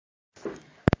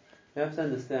You have to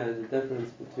understand the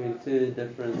difference between two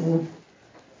different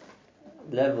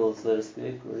levels, so to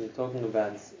speak, when you're talking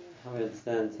about how we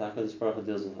understand how HaKadosh Baruch Hu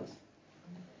deals with us.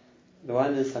 The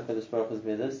one is HaKadosh Baruch Hu's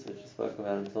midas, which we spoke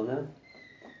about until now.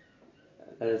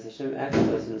 That is, Hashem acts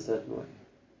to us in a certain way.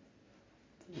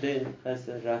 Din,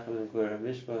 Chesed, Rachamim, Gvura,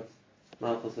 Mishpat,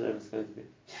 Malchus, whatever it's going to be.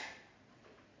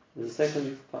 There's a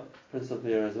second principle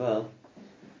here as well,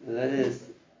 and that is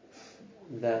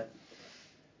that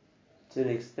to an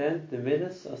extent the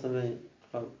midas or something,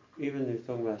 even if you're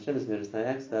talking about Hashem's midas, they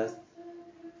acts to us,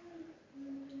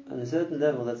 on a certain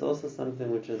level that's also something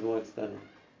which is more external.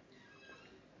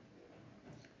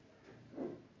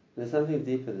 There's something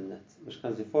deeper than that, which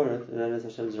comes before it, and that is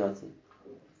Hashem's Ratzon.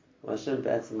 What Hashem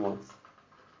B'atzim wants.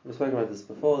 We've spoken about this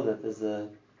before, that there's a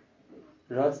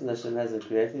Ratzon Hashem has in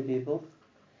creating people,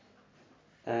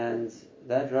 and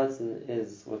that Ratzon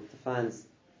is what defines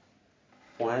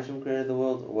why Hashem created the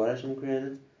world, or what Hashem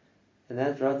created, and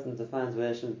that Ratzon defines where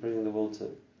Hashem is bringing the world to.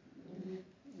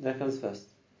 That comes first.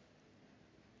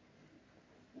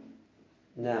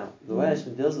 Now, the way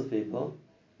Hashem deals with people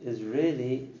is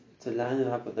really to line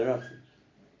them up with the Ratzon,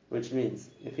 which means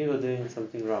if people are doing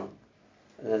something wrong,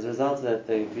 and as a result of that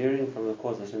they're veering from the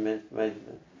course Hashem made for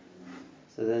them,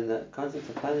 so then the concept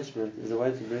of punishment is a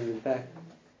way to bring them back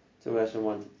to where Hashem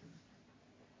wanted.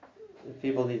 If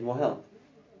people need more help,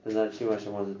 they're not achieving what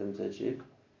Hashem wanted them to achieve,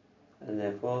 and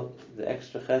therefore the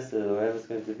extra chesed or whatever it's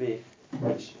going to be,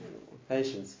 which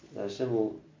patience that Hashem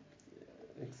will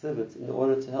exhibit in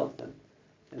order to help them,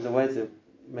 is a way to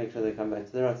make sure they come back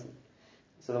to the Ratzon.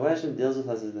 So the way Hashem deals with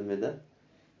us is the midah,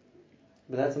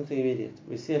 but that's something immediate.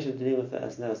 We see Hashem dealing with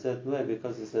us now a certain way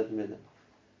because of a certain midah.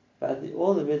 But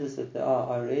all the midahs that there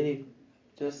are really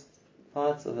just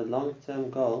parts of a long-term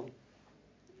goal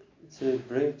to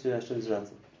bring to Hashem's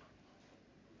Ratzon.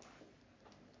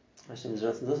 Hashem's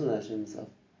Ratzon doesn't know Hashem himself.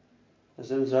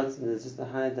 Hashem's Ratzon is just a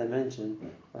higher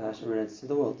dimension where Hashem relates to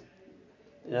the world.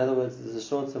 In other words, there's a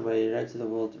short-term way you relate to the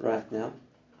world right now.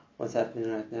 What's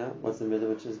happening right now? What's the midah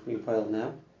which is being filed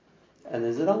now? And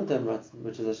there's a long-term Ratzon,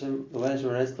 which is Hashem, the way Hashem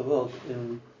relates to the world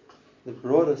in the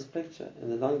broadest picture, in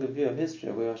the longer view of history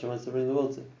of where Hashem wants to bring the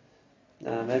world to.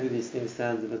 Now, maybe these things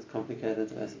sound a bit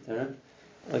complicated or esoteric.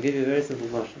 I'll give you a very simple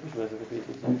mashal, which most of the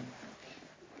people talk.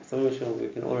 Something which we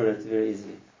can all relate to very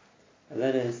easily. And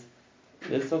that is,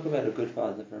 let's talk about a good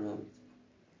father for a moment.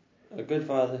 A good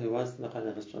father who wants to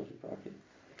mechanech his children properly.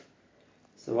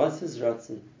 So what's his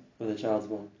Ratzon when the child's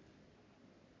born?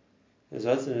 His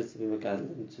Ratzon is to be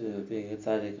megadol, to being a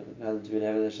tzaddik, to be an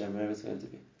Eved Hashem, wherever it's going to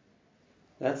be.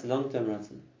 That's long-term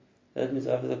Ratzon. That means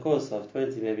over the course of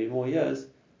 20, maybe more years,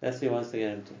 that's what he wants to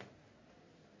get into.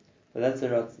 But that's a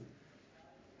Ratzon.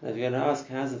 Now if you're going to ask,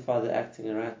 how's the father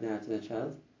acting right now to the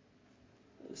child?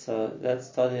 So let's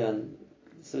study on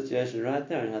the situation right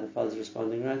now and how the father's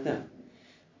responding right now.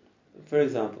 For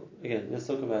example, again, let's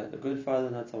talk about a good father,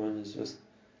 not someone who's just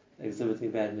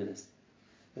exhibiting bad midas.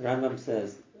 The Rambam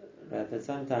says, right, that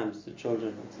sometimes the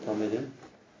children, to Talmidim,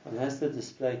 one has to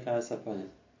display kaas upon it.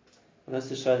 One has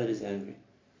to show that he's angry.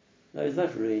 No, he's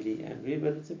not really angry,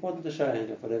 but it's important to show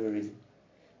anger for whatever reason.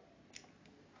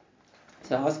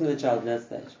 So asking the child in that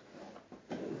stage,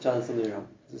 the child has something wrong.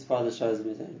 His father shows him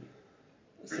he's angry.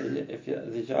 So if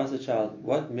you ask the child,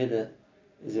 what midah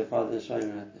is your father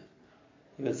showing right now?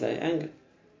 He would say anger.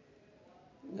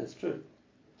 That's true.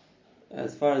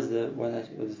 As far as what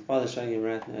his father showing him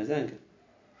right now is anger.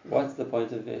 What's the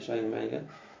point of showing him anger?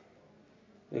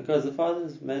 Because the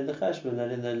father's made the cheshbon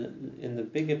that in the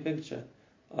bigger picture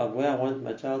of where I want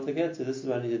my child to get to, this is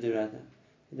what I need to do right now.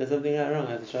 He does something wrong,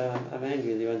 I have to show him I'm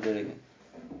angry and he won't do it again.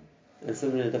 And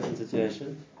similarly, in a different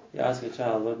situation, you ask a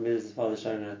child what midah is his father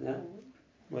showing right now.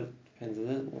 Well, it depends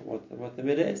on what the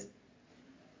midah is.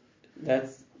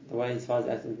 That's the way his father's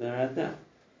acting right now.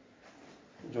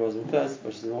 Draws him close,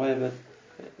 pushes him away a bit,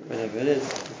 whatever it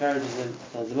is, encourages him,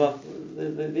 tells him off.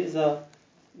 These are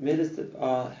middas that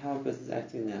are how a person is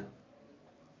acting now.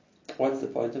 What's the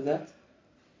point of that?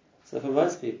 So for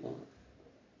most people,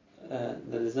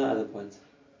 there's no other point.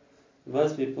 For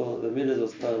most people, the middas will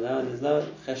spoil now, and there's no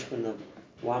cheshbon of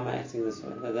why am I acting this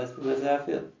way. No, that's how I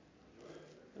feel.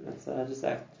 And so I just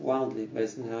act wildly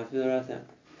based on how I feel right now.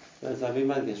 That's how I be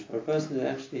madgish. For a person who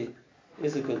actually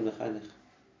is a good mechanech,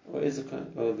 or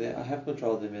they have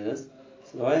control of their middas,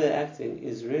 so the way they're acting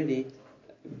is really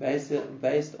based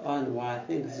on why I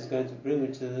think this is going to bring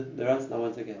me to the Ratzon I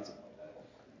want to get to.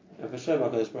 And for sure,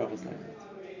 HaKadosh Baruch Hu is like that.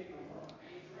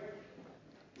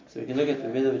 So we can look at the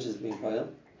midah which is being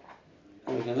filed,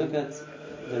 and we can look at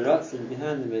the Ratzon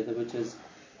behind the midah, which is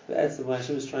the essence why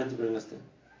Hashem is trying to bring us to,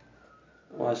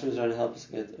 why Hashem is trying to help us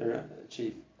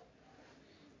achieve.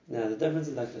 Now the difference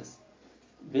is like this.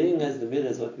 Being as the midah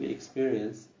is what we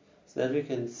experience, so that we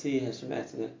can see Hashem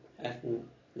acting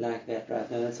like that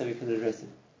right now. That's how we can address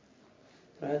Him.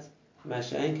 Right?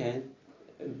 Masha'enkein,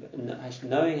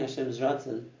 knowing Hashem's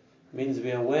Ratzon means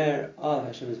we are aware of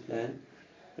Hashem's plan,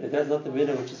 but if that's not the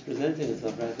midah which is presenting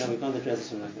itself right now, we can't address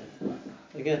Hashem like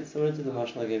that. Again, similar to the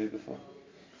mashal I gave you before.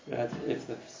 Right? If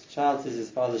the child sees his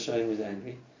father showing he's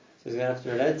angry, so he's going to have to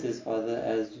relate to his father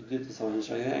as you do to someone who's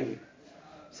showing you angry.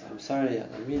 So I'm sorry, I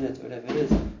don't mean it, whatever it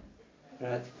is.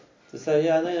 Right? To say,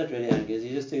 yeah, I know you're not really angry,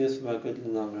 you're just doing this for my good in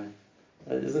the long run.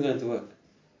 That isn't going to work.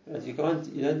 Right? You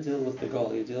don't deal with the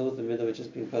goal, you deal with the middle which is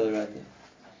being further right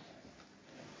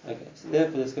there. Okay, so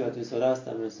therefore let's go back to this last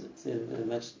time and see a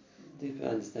much deeper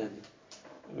understanding.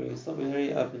 We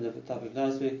already opened up the topic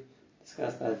last week,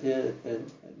 discussed the idea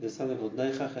that there's something called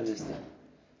Neichach and Nista.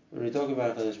 When we talk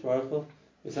about HaKadosh Baruch Hu,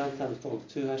 we sometimes talk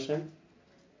to Hashem,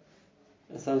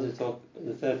 and sometimes we talk in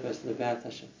the third person about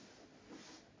Hashem.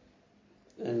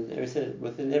 And we said,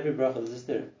 within every bracha there's a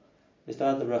stir. We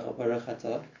start the bracha Baruch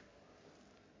Atah,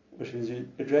 which means you're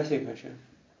addressing Hashem.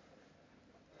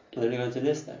 And then you go into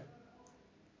Nista.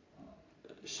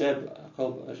 Sheb,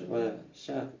 whatever,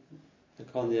 Sheb,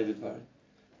 Akol Ni'evidvar,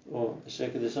 or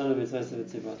Shek Kedeshanu B'Tzvah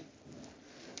V'Tzivad.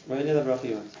 Or any other bracha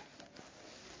you want.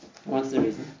 What's the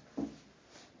reason?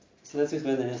 So let's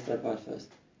explain the Nista part first.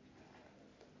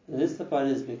 The Nista part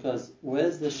is because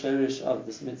where's the shorish of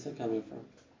this mitzvah coming from?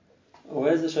 Or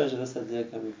where's the shorish of this idea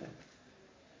coming from?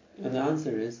 And the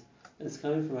answer is, it's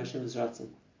coming from Hashem's Ratzon.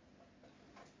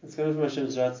 It's coming from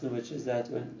Hashem's Ratzon, which is that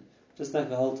when, just like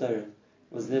the whole Torah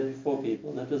was there before people,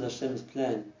 and that was Hashem's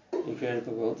plan in creating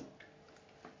the world,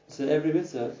 so every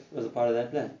mitzvah was a part of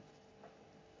that plan.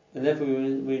 And therefore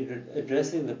we're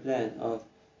addressing the plan of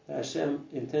that Hashem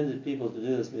intended people to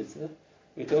do this mitzvah.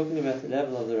 We're talking about the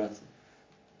level of the Ratzon.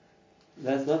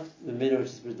 That's not the middle which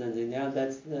is presenting now,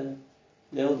 that's the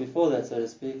level before that, so to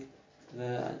speak,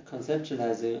 the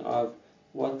conceptualizing of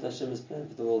what Hashem's plan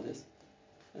for the world is.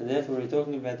 And therefore when we're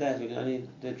talking about that, we can only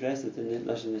address it in the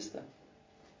Lashon Nista,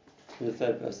 in the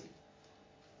third person.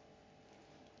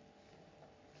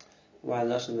 Why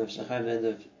Lashon of Shachai, the end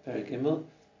of Perek Gimel?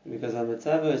 Because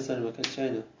Hamatzavo is Son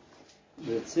Makachenu,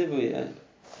 the Tzivui,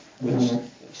 which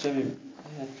Hashem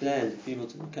had planned people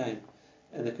to become,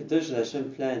 and the Kedusha that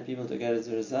Hashem planned people to get as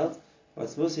a result,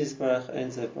 what's Musi Yisparach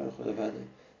Ein Zev Baruch Hu Levado.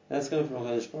 That's coming from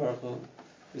HaKadosh Baruch Hu.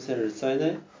 We said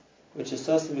Ritzonei, which is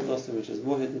Sosim V'Kosim, which is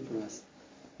more hidden from us.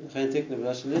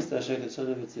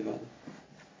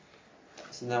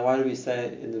 So now why do we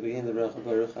say in the beginning of the bracha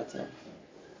Baruch Atah?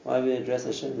 Why do we address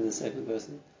Hashem in the second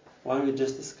person? Why don't we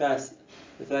just discuss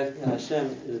the fact that Hashem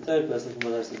is the third person who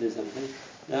wants us to do something?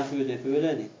 Now if we're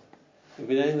learning. If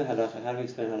we're learning the halacha, how do we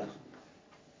explain halacha?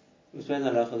 We explain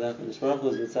halacha that the Baruch Hu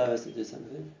is mitzvah us to do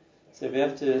something. So we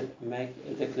have to make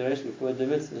a declaration before the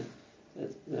mitzvah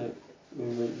that we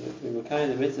were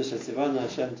kind of the mitzvah Shatzivana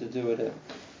Hashem to do whatever.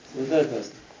 So the third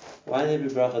person. Why in every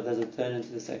bracha does it turn into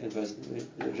the second person?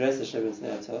 We address Hashem and say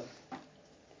Atov.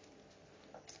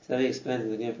 So he explains in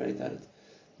the game very tight.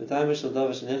 The time we shall davar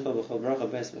shenichol b'chol bracha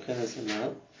b'es b'chinas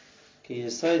hamal ki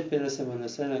yisoid pinas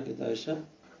hamunasena kedosha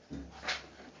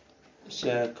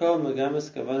she'kol megamas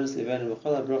kavanas livenu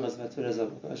b'chol habrachas v'aturas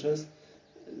avokashos.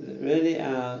 Really,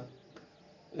 our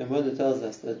Emunah tells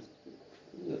us that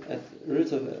at the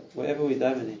root of it, wherever we're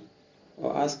davening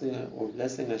or asking or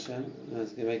blessing Hashem,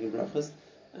 making brachas,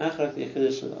 we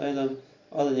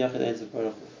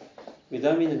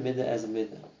don't mean the midah as a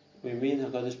midah. We mean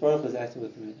HaKadosh Baruch Hu is acting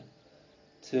with the midah.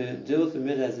 To deal with the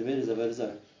midah as a midah is avodah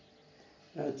zarah.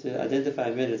 To identify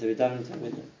a midah, to be davening to a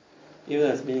midah, even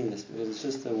though it's meaningless because it's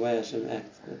just the way Hashem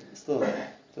acts. But still,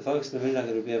 to focus on the midah,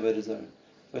 it will be avodah zarah.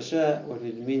 For sure, what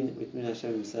we mean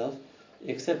Hashem Himself,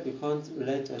 except we can't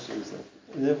relate to Hashem Himself.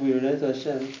 And therefore we relate to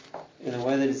Hashem in a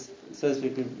way that is, so to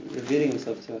speak, revealing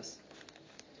Himself to us.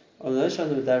 Because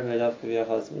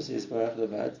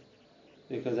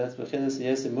that's Mechinas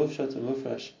Yesim Mufshat and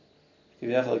Mufrash.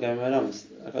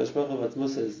 HaKadosh Baruch Hu Bat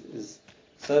Musa is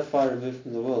so far removed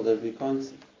from the world that we can't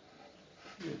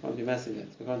be messing it.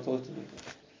 We can't talk to him.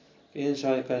 You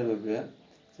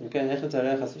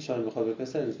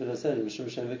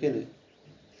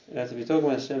have to be talking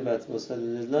about Hashem Bat Musa,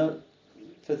 then there's no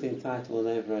fitting title or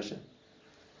name for Hashem.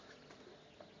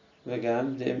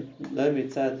 וגם לא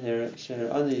מצד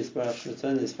שהראני יסברך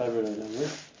שרצון יסחבר לעולמו.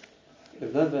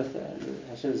 If not with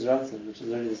Hashem's Ratzon, which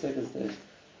is already the second stage,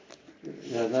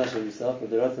 not Hashem himself, but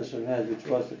the Ratzon Hashem had, which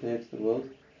was to connect to the world,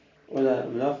 or the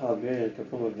Melacha HaBirya and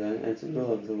Kapum of them, and to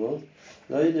rule over the world,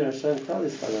 lo yidner Hashem kal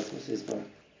yischaber yisbarach.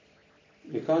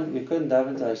 We couldn't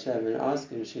daven to Hashem and ask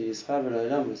Him she yischaber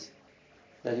l'olamus,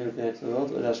 that he would connect to the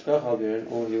world, or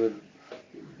he would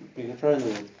be controlling the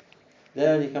world.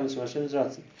 There only comes from Hashem's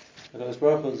Ratzon. Because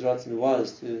Baruch Hu's Ratzon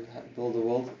was to build the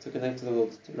world, to connect to the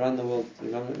world, to run the world, to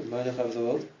run the Melech of the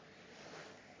world.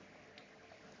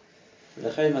 We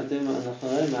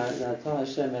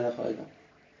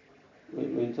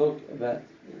talk about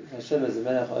Hashem as the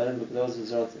Melech Ha'olam because that was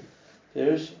his Ratzon.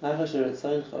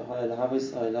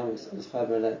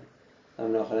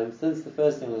 Since the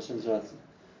first thing was Hashem's Ratzon.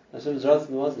 Hashem's Ratzon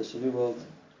was there should be world,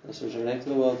 Hashem should connect to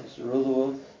the world, Hashem should rule the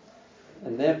world,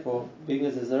 and therefore, being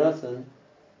as a Ratzon,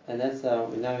 and that's how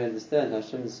we understand how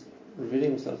Hashem is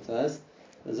revealing Himself to us.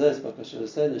 And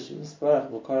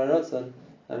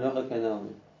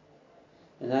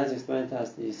as explained to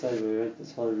us that you said we went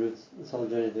this whole route, this whole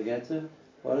journey to get to,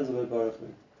 what does the word Baruch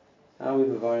mean? How we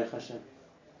Mevarech Hashem?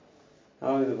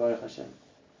 How we Mevarech Hashem?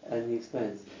 And he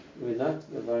explains, we're not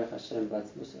Mevarech Hashem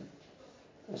Batz Musa.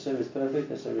 Hashem is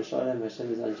perfect, Hashem is Shalem,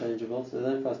 Hashem is unchangeable, so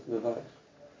there's no for us to Mevarech.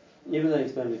 Even though I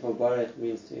explained before, Baruch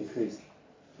means to increase.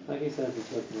 Like he said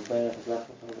before,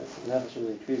 Hashem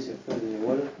will increase your food and your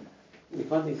water. We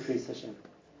can't increase Hashem.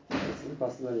 It's an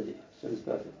impossibility. Hashem is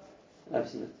perfect.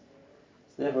 Absolute.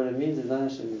 So therefore what it means is not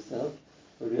Hashem himself.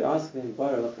 What we ask him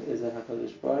Baruch is a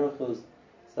HaKadosh Baruch Hu's,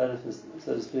 so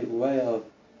to speak, way of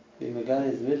being Megali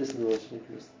is midas in the world should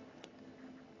increase.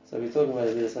 So we're talking about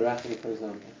the midas Arachim, for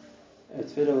example. A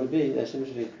tefillah would be that Hashem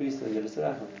should increase the midas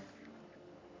Arachim.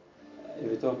 If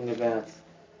we're talking about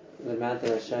the amount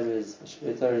that Hashem is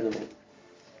Torah in the world,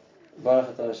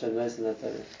 Baruch Atah Hashem Neis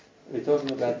Torah. We're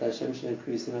talking about that Hashem should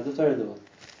increase the amount of Torah in the world.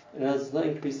 In other words, it's not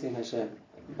increasing Hashem.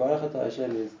 Baruch Atah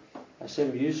Hashem is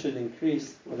Hashem, you should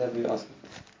increase whatever you ask for.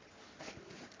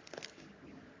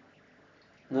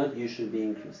 Not you should be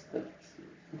increased. That's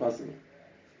impossible.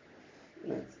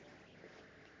 Right.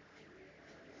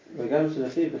 וגם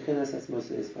שלפי בחינס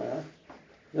עצמוס יספרח,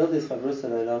 ילדיס חברוס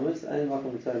על העולמות, אין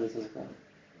מקום לתורה mitzvahs כלל.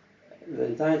 The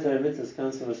entire Torah mitzvahs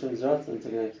comes from Hashem's Ratzon to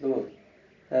connect to the world.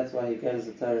 That's why He gives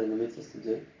the Torah and the mitzvahs to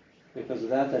do. Because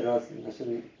without that Ratzon,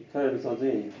 Hashem, the Torah does not do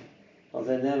anything. You're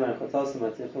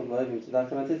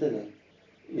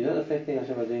not affecting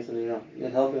Hashem by doing something wrong. You're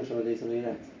not helping Hashem by doing something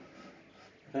right.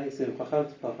 If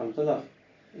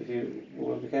you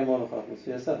became more of a chacham, it's for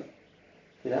yourself.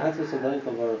 We're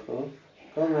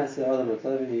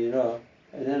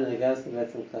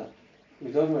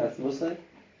talking about Muslim,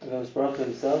 because Baruch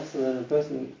himself, so then a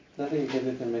person, nothing you can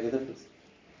do can make a difference.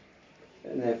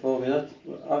 And therefore, we know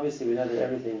that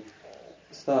everything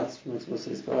starts from its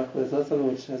Muslim Baruch, but it's not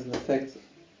something which has an effect,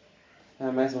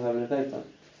 how maximum have an effect on.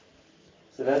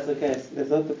 So that's the case. That's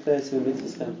not the place where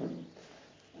mitzvahs come from.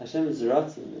 Hashem is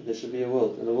Ratzon, there should be a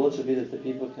world, and the world should be that the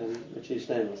people can achieve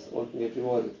shleimus, or can get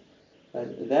rewarded.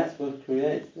 But that's what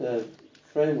creates the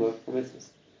framework for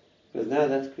mitzvahs. Because now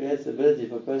that creates the ability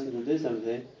for a person to do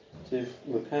something to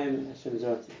mekayim Hashem's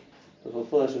Ratzon, to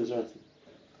fulfill Hashem's Ratzon.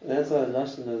 And that's why the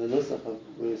lashon of the nusach of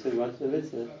when we say we want to do a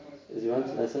mitzvah is you want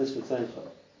to assess Ritzayncha.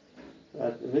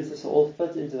 Right? The mitzvahs all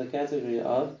fit into the category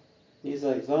of these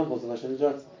are examples of Hashem's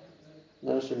Ratzon,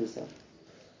 not Hashem himself.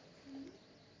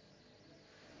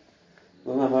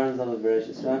 One of my Maran's on the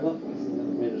Bereshit Rabbah, this is the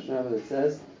Midrash Rabbah that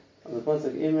says on the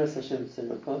pasuk Imras Hashem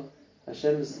Tzirufah,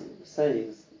 Hashem's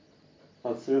sayings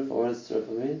of Tzirufah, what does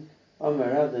Tzirufah mean?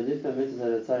 Amarav the different mitzvahs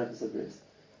that are tzaref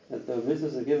that the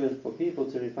mitzvahs are given for people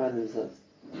to refine themselves.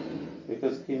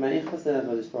 Because Kimaich Hashem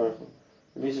Baruch Hu,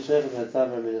 Misha Shech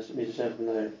B'Natzav Misha Shech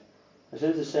B'Nayif.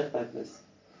 Hashem's a Shech like this.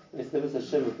 It's the mitzvah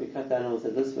Hashem. If we cut the animal and say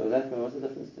this way or that way, what's the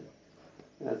difference to?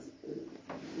 That's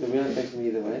we're not affecting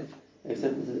either way.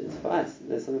 Except it's for us.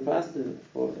 There's something for us to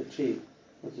achieve,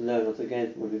 or to learn, or to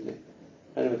gain from what we do.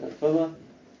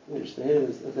 Which the Hidden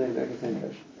is saying exactly the same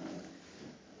question.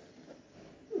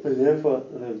 But therefore,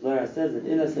 the Zohar says that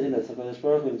Ilas Ilas, HaKadosh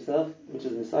Baruch Hu himself, which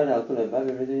is inside Al Kul above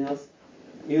everything else,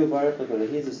 Iyu Baruch HaKadosh,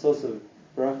 he's the source of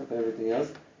Baruch for everything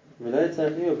else. He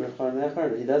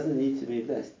doesn't need to be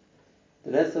blessed.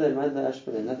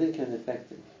 Nothing can affect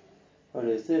him.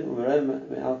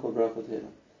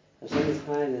 Hashem is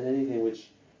higher than anything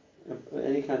which,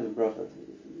 any kind of bracha.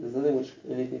 There's nothing which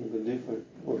anything could do for it,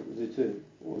 or do to it,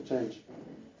 or change.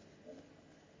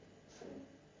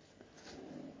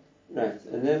 Right,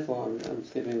 and therefore, I'm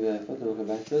skipping the footnote, we'll come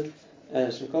back to it.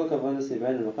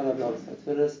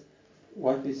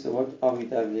 What are we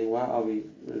davening? Why are we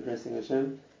regressing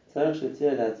Hashem? We're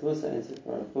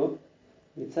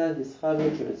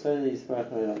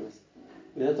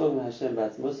not talking about Hashem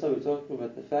B'atzmusa, we're talking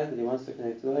about the fact that He wants to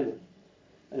connect to the Olam.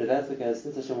 And if that's the case,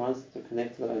 since Hashem wants to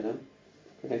connect to the Olam,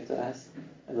 connect to us,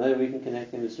 and the way we can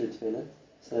connect Him is through Tefillah,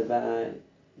 so by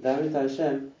davening to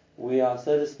Hashem, we are,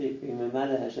 so to speak, being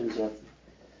Mamada Hashem's Ratzon.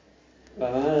 To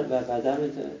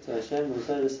Hashem, we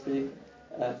so to speak,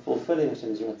 fulfilling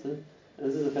Hashem's Ratzon. And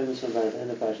this is the famous Shabbat at the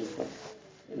end of Parashas Bo.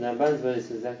 In Ramban's verse,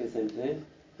 it's exactly the same thing.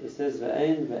 He says,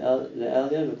 "Ve'ein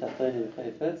le'elyon v'tachtonim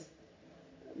chayfetz."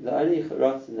 The only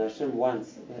Ratzon that Hashem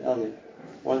wants, the Elyon,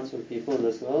 wants from people in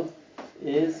this world,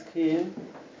 is kiyum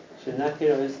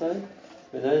shenakir oisai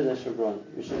v'noy l'shabron.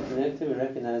 We should connect him and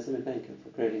recognize him and thank him for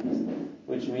creating us.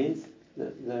 Which means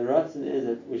that the Ratzon is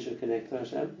that we should connect to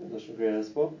Hashem, as Hashem created us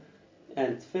for,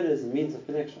 and tefillah is a means of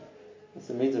connection. It's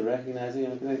a means of recognizing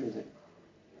and connecting to him.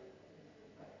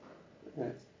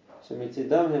 Right. And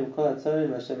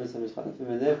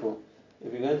therefore,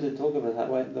 if you're going to talk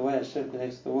about the way Hashem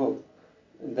connects to the world,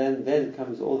 then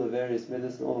comes all the various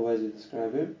methods and all the ways we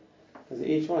describe him, because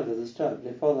each one does its job.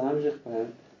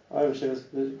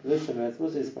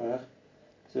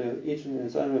 So each one in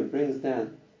its own way brings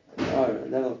down a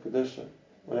level of kedusha,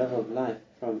 or level of life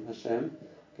from Hashem,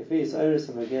 based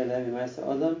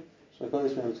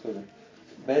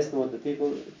on what the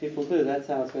people do. That's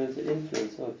how it's going to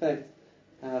influence or affect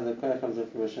how the Koyach comes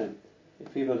up from Hashem.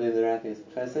 If people are doing the right things for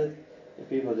Chesed, if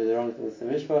people do the wrong things for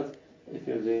Mishpat, if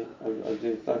you're doing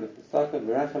Tzedakah for Tzedakah,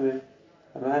 Berachamim,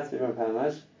 Hamatz, Bimar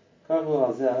Pamash, Kachu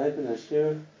Al Zeh Ha'open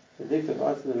Hashir, the Diktav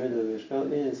Atzim the Middle of Mishkal,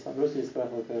 In Yischabrusi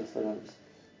Yisparach L'Koyach Salamis.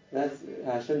 That's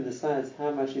Hashem decides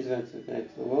how much He's going to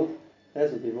connect to the world.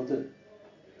 That's what people do.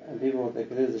 And people, what they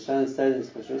can do is the Shan Stadiums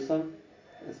for Shusam,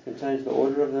 it can change the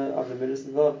order of the Midas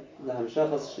involved, the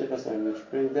Hamshachas Shechasar, which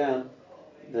bring down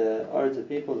the order to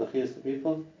people, the chiyus to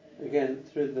people, again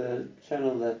through the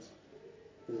channel that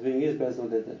is being used based on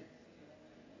what they did.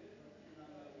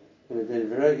 And we did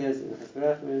V'reges and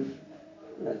Chesberachmim,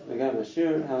 right? V'gam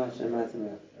Ashir, how much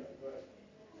Shematim.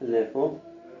 And therefore,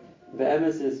 the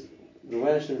emes is the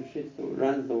way Hashem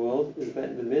runs the world is the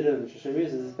middle which Hashem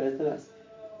uses is based on us.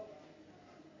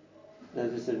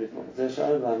 As we said before, the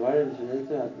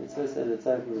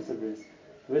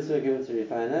mitzvah given to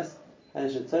refine us, and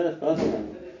should tzarech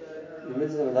b'achol the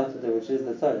mitzvah of adopted, which is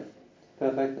the tzarech,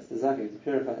 perfect, that's the zakik, to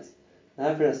purify us. And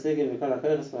after a sigim, we call a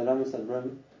koyches v'alamus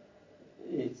abram,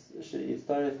 it's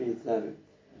tzarech, it's lavim.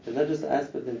 But not just us,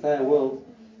 but the entire world,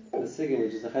 the sigim,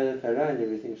 which is the chayil kara and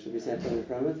everything, should be separated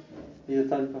from it. These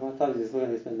are topics he's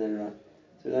going to spend there around.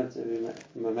 So we don't have to be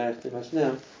mamayach too much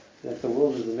now, that the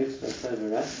world is a mixture of tzarech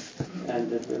and ra, and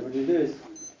what you do is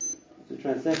to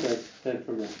try and separate tzarech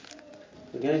from ra.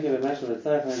 We're going to give a mashal of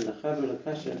tzarech and the chaber of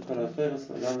kasher kol ha-cheres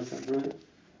v'alamus abram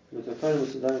v'tokonim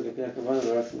v'sudam v'gapir kavan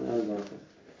v'ratzon el baruch.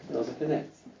 It also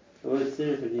connects. The word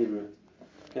tziruf in Hebrew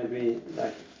can be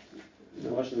like the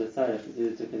washing the tzarech is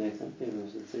either to connect something,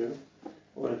 which is tziruf,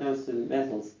 or when it comes to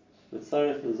metals, the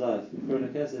tzarech l'zav, kurla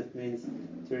kesef means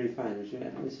to refine, which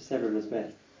is separate as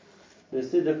bad. There's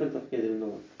two different tafkidim in the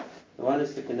world. The one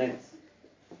is to connect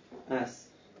us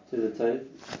to the tov,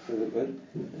 to the good,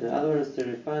 and the other one is to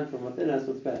refine from within us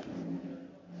what's bad.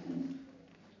 And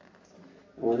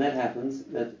when that happens,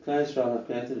 that Klal Yisrael have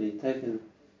collectively taken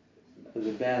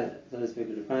the bad, so to speak,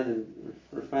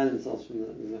 refine themselves from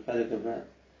the chalik of bad,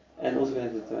 and also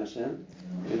connected to Hashem.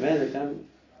 And then they come,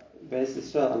 Beis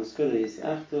Yisrael, understood it,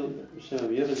 Yisachtu, B'Shem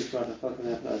HaMiyuchad Yisparach HaChol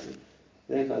K'nech L'Azim.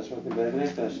 They Klal Yisrael can better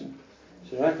connect to Hashem.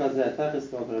 Shirak Al Zeh HaTachis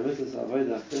K'Okon HaMitzvahs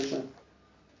Avodah HaKdusha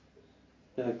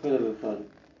Kula B'Chol.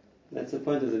 That's the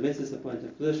point of the mitzvah, the point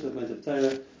of Kedusha, the point of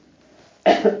Torah,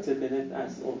 to connect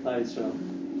us, all Klal Yisrael,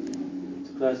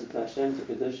 to closer to Hashem, to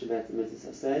Kedusha, that's the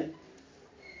mitzvah say,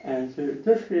 and to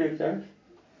connect us,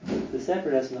 to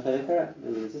separate us from the Chayei Kara,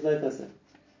 and this is like Taseh.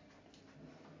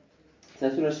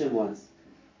 That's what Hashem wants.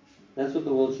 That's what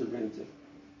the world should bring to.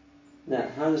 Now,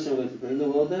 how is Hashem going to bring the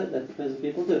world there? That depends what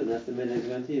people do, and that's the mitzvah he's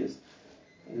going to use.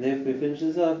 And therefore he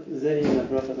finishes off, Zehi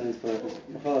Ma'brachas HaNitzparachas,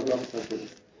 M'chal HaBrachas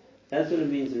HaTzilis. That's what it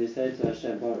means when we say to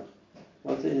Hashem Baruch.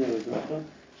 What's the meaning of bracha?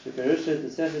 Sheperusha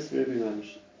T'sefes V'Ribi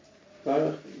Mamish.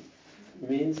 Baruch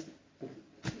means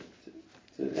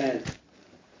to add, to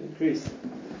increase.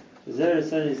 Zer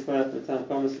Esani Yisparach V'tam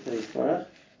Kamas V'Tei Yisparach.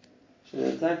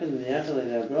 She'nataken V'yachal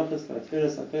Elei HaBrachas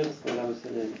V'atfiras HaKoyches V'Olamus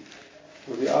V'Neim.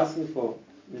 What we're asking for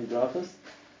in brachas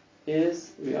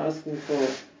is we're asking for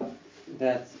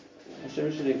that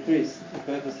Hashem should increase the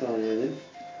Koyches V'Olamus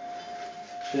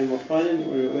She'mukhanim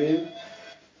U'Ru'im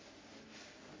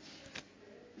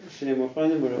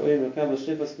Mekabel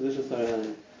Shifas Kedusha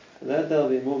Sarayim. That they'll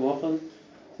be more mochan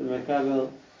to Mekabel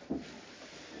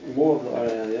more of the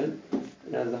Arayim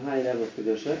and at the high level of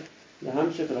Kedusha. The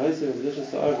Hamshich and Hoysim of Kedusha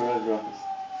Sa'ar V'Rad Brachas.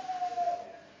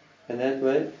 And that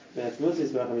way, the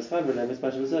Atzmusis Bracham Yischaber Le'em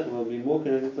Yispashim Yisachim will be more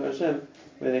connected to Hashem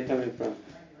where they're coming from.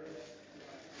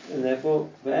 And therefore,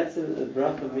 the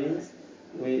Bracha means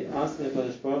we ask the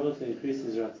Kodesh Baruch Hu to increase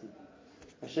his Ratzon.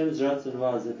 Hashem's Ratzon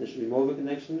was that there should be more of a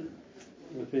connection,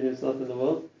 between himself and the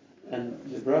world, and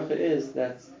the bracha is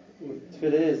that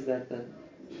tefillah is that the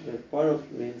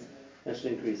baruch means that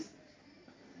should increase.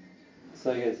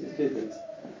 So again, it's two things.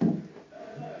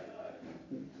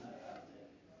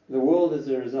 The world is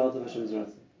a result of Hashem's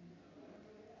Ratzon.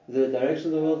 The direction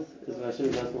of the world is what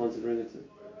Hashem doesn't want to bring it to.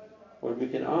 What we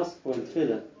can ask for in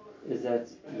tefillah is that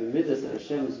the midas that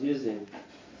Hashem is using,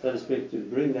 so to speak, to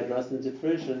bring that Ratzon into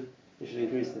fruition, we should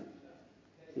increase it.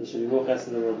 So there should be more chesed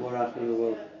in the world, more rachman in the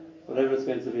world, whatever it's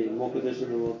going to be, more kedusha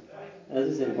in the world. As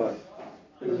we say in Baruch.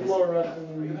 There's more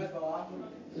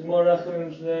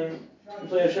rachamim than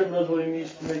so Hashem knows what he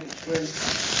needs to make it straight.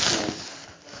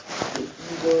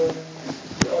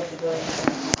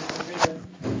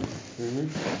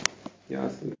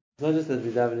 It's not just that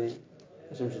we davening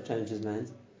Hashem should change his mind.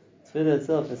 Tefillah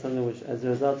itself is something which, as a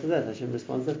result of that, Hashem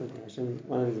responds differently.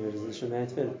 One of the reasons is Shemay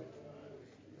Tefillah.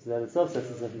 So that itself sets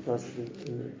itself in process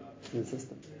in the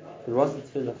system. But what's the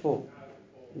Tefillah for?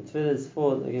 The Tefillah is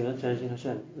for, again, not changing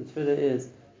Hashem. The Tefillah is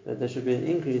that there should be an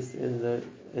increase in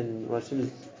what Hashem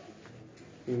is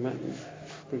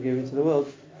giving to the world,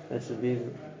 that should be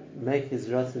make his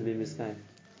Ratzon be miskayim.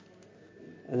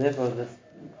 And therefore, let's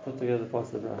put together the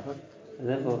parts of the bracha. And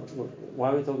therefore,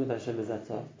 why are we talking to Hashem as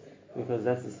Atah? Because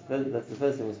that's the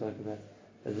first thing we spoke about.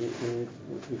 That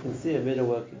we can see a middle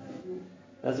working.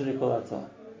 That's what we call Atah.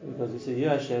 Because we see you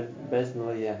Hashem based on the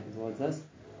way you act towards us.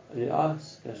 And we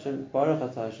ask Hashem, Baruch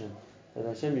Atah Hashem, that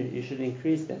Hashem, you should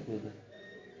increase that middle.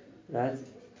 Right?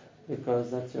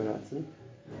 Because that's your Ratzon.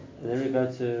 And then we go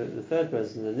to the third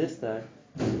person, the Nistar,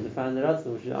 to define the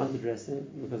Ratzon, which we aren't addressing,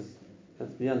 because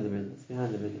that's beyond the middle, it's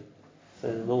behind the middle. So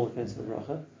in the normal case of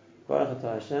bracha, Baruch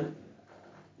Atah Hashem,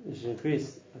 you should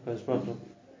increase HaKadosh Baruch Hu,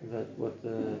 that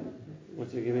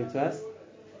what you're giving to us,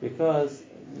 because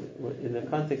in the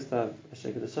context of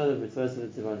Asher Kedoshah Mitzvot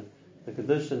V'Tzivonim, the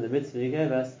Kedush and the mitzvah you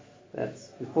gave us, that's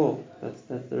before, that's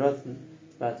the Ratzon,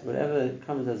 but whatever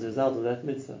comes as a result of that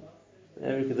mitzvah,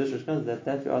 every Kedush which comes, that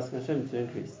we're asking Hashem to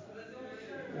increase.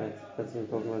 Right? That's what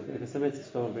we're talking about. Because some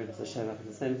mitzvahs talking about it's the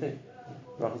same thing.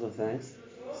 Brachas of thanks.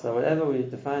 So whatever we're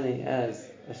defining as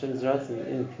Hashem's Ratzon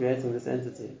in creating this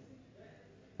entity,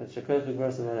 that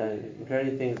in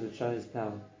creating things which show His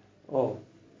power, or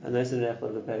a nice apple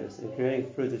of the Paris, in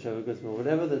creating fruit which have a good smell,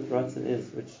 whatever the Ratzon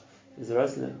is, which is the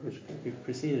Ratzon which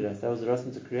preceded us, that was the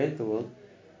Ratzon to create the world,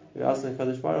 we're asking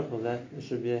HaKadosh Baruch Hu that there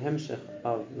should be a hemshech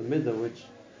of the midah which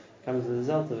comes as a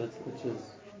result of it,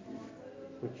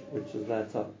 which is that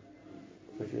top,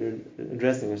 which you're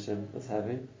addressing Hashem as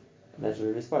having, and that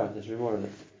should be misparach, there should be more of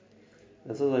it.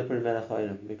 That's also why I put in Melech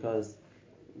HaOlam, because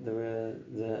the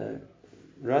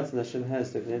Ratzon Hashem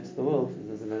has to connect to the world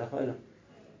is a Melech HaOlam,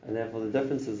 and therefore the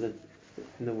differences that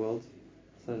in the world,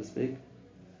 so to speak,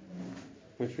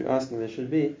 which we're asking there should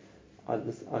be,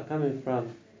 are coming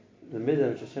from the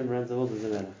midah which Hashem runs the world as a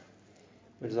Melech,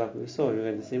 which is like we saw. We're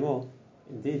going to see more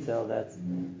in detail that's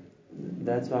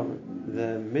why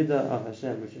the midah of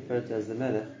Hashem, which is referred to as the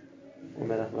Melech, or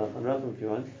Melech Malach Rachum if you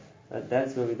want,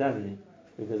 that's where we're davening,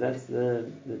 because that's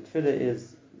the tefillah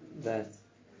is that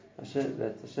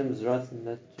Hashem's Ratzon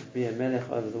that should be a Melech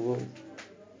over the world,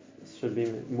 should be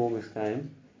more miskayim.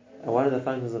 And one of the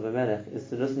functions of a Melech is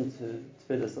to listen to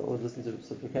tefillah or listen to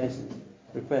supplications,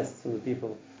 requests from the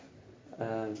people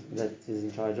that he's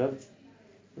in charge of.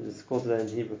 It's called today in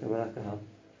Hebrew Kabbalah Kahal.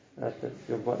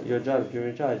 Your job, if you're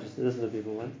in charge, is to listen to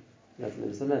people want. That's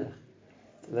the Melech.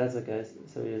 So that's the case.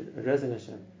 So we're addressing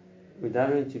Hashem. We're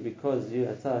davening to because you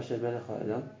Atah Hashem Melech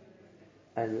HaOlam,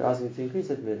 and we're asking you to increase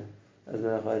that midah as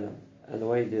Melech HaOlam. And the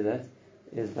way you do that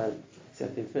is by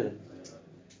accepting tefillah.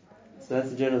 So that's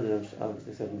the general direction of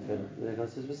accepting tefillah. When it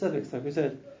comes to specifics, like we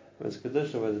said, whether it's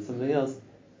kedusha, whether it's something else,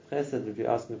 chesed, which we're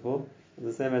asking for, it's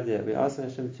the same idea. We're asking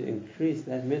Hashem to increase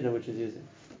that midah which is using.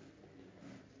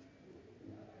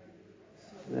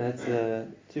 That's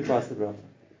two parts of the bracha.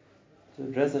 To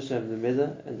address Hashem the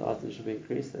midah and ask that it should be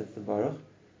increased, that's the baruch.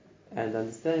 And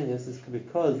understanding this is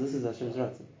because this is Hashem's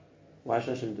Ratzon. Why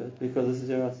should Hashem do it? Because this is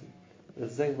your Ratzon. The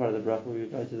second part of the bracha, we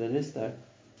go to the nistar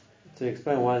to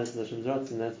explain why this is Hashem's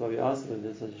Ratzon. That's why we ask him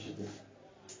this is what you should do.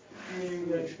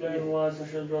 Meaning we explain why it's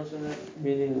Hashem's Ratzon.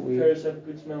 Meaning we Paris have a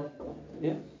good smell.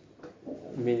 Yeah.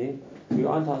 Meaning we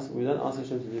don't ask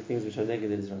Hashem to do things which are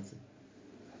negative in His Ratzon.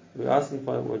 We're asking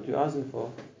for what you're asking for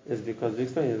is because we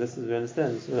explain it. We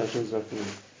understand this is what Hashem's Ratzon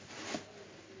is.